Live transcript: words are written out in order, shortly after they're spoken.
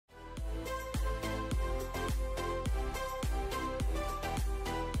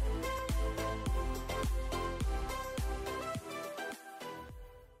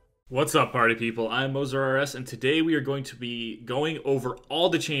What's up, party people? I'm MoserRS, and today we are going to be going over all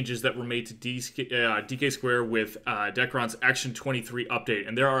the changes that were made to DK Square with Dekaron's Action 23 update.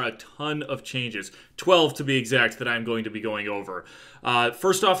 And there are a ton of changes, 12 to be exact, that I'm going to be going over.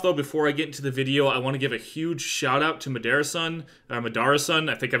 First off, though, before I get into the video, I want to give a huge shout out to Madarasun,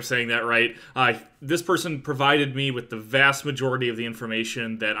 I think I'm saying that right. This person provided me with the vast majority of the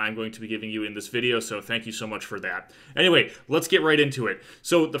information that I'm going to be giving you in this video, so thank you so much for that. Anyway, let's get right into it.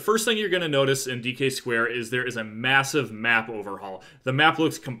 So the first thing you're going to notice in DK Square is there is a massive map overhaul. The map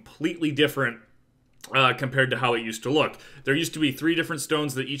looks completely different compared to how it used to look. There used to be 3 different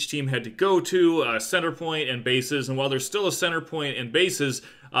stones that each team had to go to, center point and bases, and while there's still a center point and bases,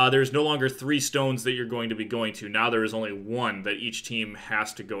 there's no longer 3 stones that you're going to be going to. Now there is only 1 that each team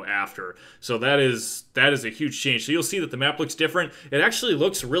has to go after. So that is a huge change. So you'll see that the map looks different. It actually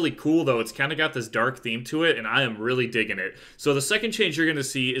looks really cool, though. It's kind of got this dark theme to it, and I am really digging it. So the second change you're going to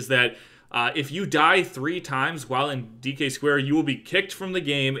see is that if you die 3 times while in DK Square, you will be kicked from the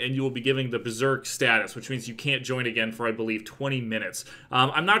game and you will be given the Berserk status, which means you can't join again for, I believe, 20 minutes.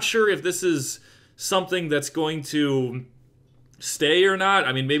 I'm not sure if this is something that's going to stay or not.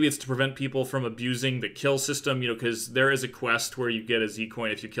 I mean, maybe it's to prevent people from abusing the kill system, because there is a quest where you get a Z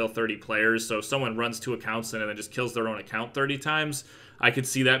coin if you kill 30 players. So if someone runs 2 accounts and then just kills their own account 30 times, I could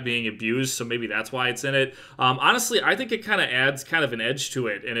see that being abused, so maybe that's why it's in it. Honestly, I think it kind of adds kind of an edge to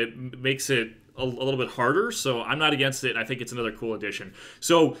it, and it makes it a little bit harder, so I'm not against it. I think it's another cool addition.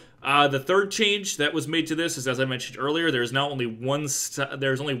 So the third change that was made to this is, as I mentioned earlier, there's now only one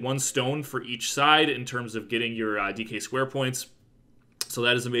stone for each side in terms of getting your DK Square points. So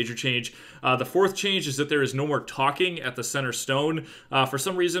that is a major change. The fourth change is that there is no more talking at the center stone. For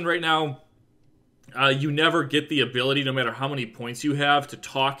some reason right now, you never get the ability, no matter how many points you have, to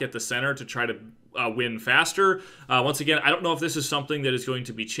talk at the center to try to win faster. Once again, I don't know if this is something that is going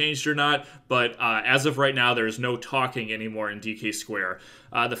to be changed or not, but as of right now, there is no talking anymore in DK Square.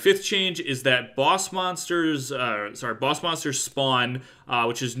 The fifth change is that boss monsters spawn,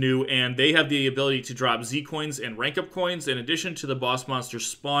 which is new, and they have the ability to drop Z coins and rank up coins. In addition to the boss monsters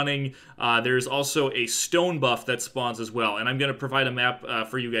spawning, there's also a stone buff that spawns as well. And I'm going to provide a map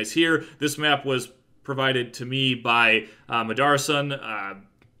for you guys here. This map was provided to me by Madarasun.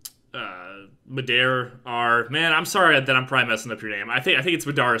 Man, I'm sorry that I'm probably messing up your name. I think it's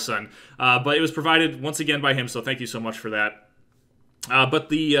Madarasun, but it was provided once again by him, so thank you so much for that. But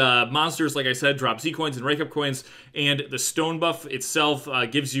the monsters, like I said, drop Z coins and rank up coins, and the stone buff itself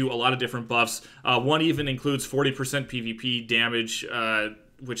gives you a lot of different buffs. One even includes 40% PvP damage,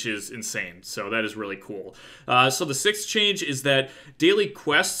 which is insane. So that is really cool. So the sixth change is that daily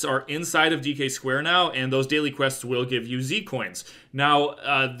quests are inside of DK Square now, and those daily quests will give you Z coins. Now,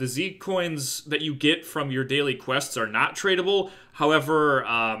 the Z coins that you get from your daily quests are not tradable. However,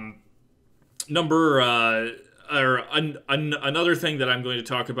 another thing that I'm going to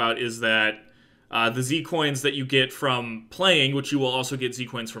talk about is that the Z coins that you get from playing, which you will also get Z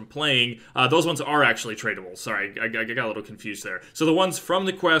coins from playing, those ones are actually tradable. Sorry, I got a little confused there. So the ones from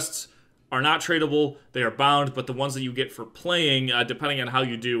the quests are not tradable, they are bound, but the ones that you get for playing, depending on how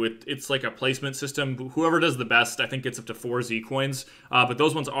you do it, it's like a placement system. Whoever does the best, I think, gets up to 4 Z coins, but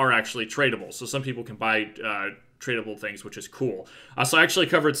those ones are actually tradable. So some people can buy tradable things, which is cool. So I actually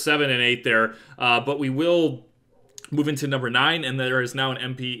covered 7 and 8 there, but we will move into number 9, and there is now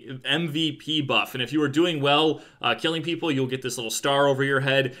an MVP buff. And if you are doing well killing people, you'll get this little star over your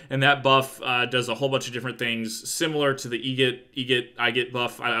head, and that buff does a whole bunch of different things similar to the I get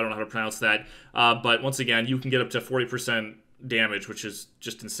buff. I don't know how to pronounce that. But once again, you can get up to 40% damage, which is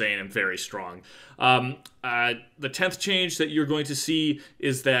just insane and very strong. The 10th change that you're going to see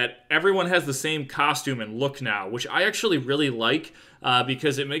is that everyone has the same costume and look now, which I actually really like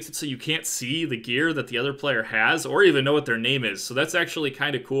because it makes it so you can't see the gear that the other player has or even know what their name is. So that's actually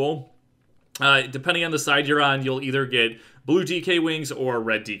kind of cool. Depending on the side you're on, you'll either get blue DK wings or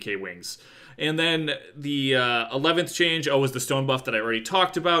red DK wings. And then the 11th change, was the stone buff that I already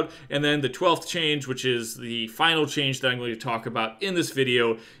talked about. And then the 12th change, which is the final change that I'm going to talk about in this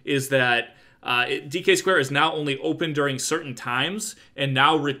video, is that DK Square is now only open during certain times and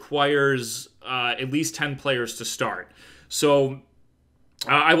now requires at least 10 players to start. So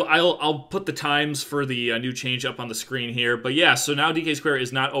I'll put the times for the new change up on the screen here. But yeah, so now DK Square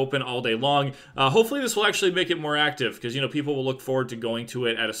is not open all day long. Hopefully this will actually make it more active because, people will look forward to going to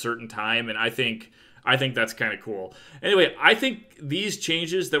it at a certain time, and I think that's kind of cool. Anyway, I think these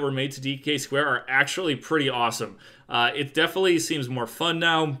changes that were made to DK Square are actually pretty awesome. It definitely seems more fun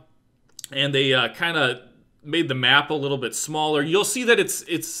now, and they kind of made the map a little bit smaller. You'll see that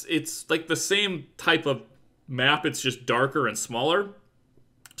it's like the same type of map, it's just darker and smaller.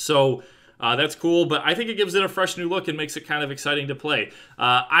 So that's cool, but I think it gives it a fresh new look and makes it kind of exciting to play.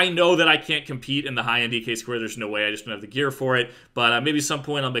 I know that I can't compete in the high-end DK square. There's no way. I just don't have the gear for it. But maybe at some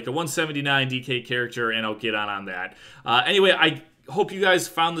point I'll make a 179 DK character and I'll get on that. Anyway, I hope you guys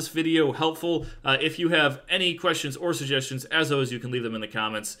found this video helpful. If you have any questions or suggestions, as always, you can leave them in the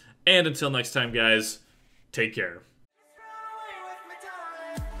comments. And until next time, guys, take care.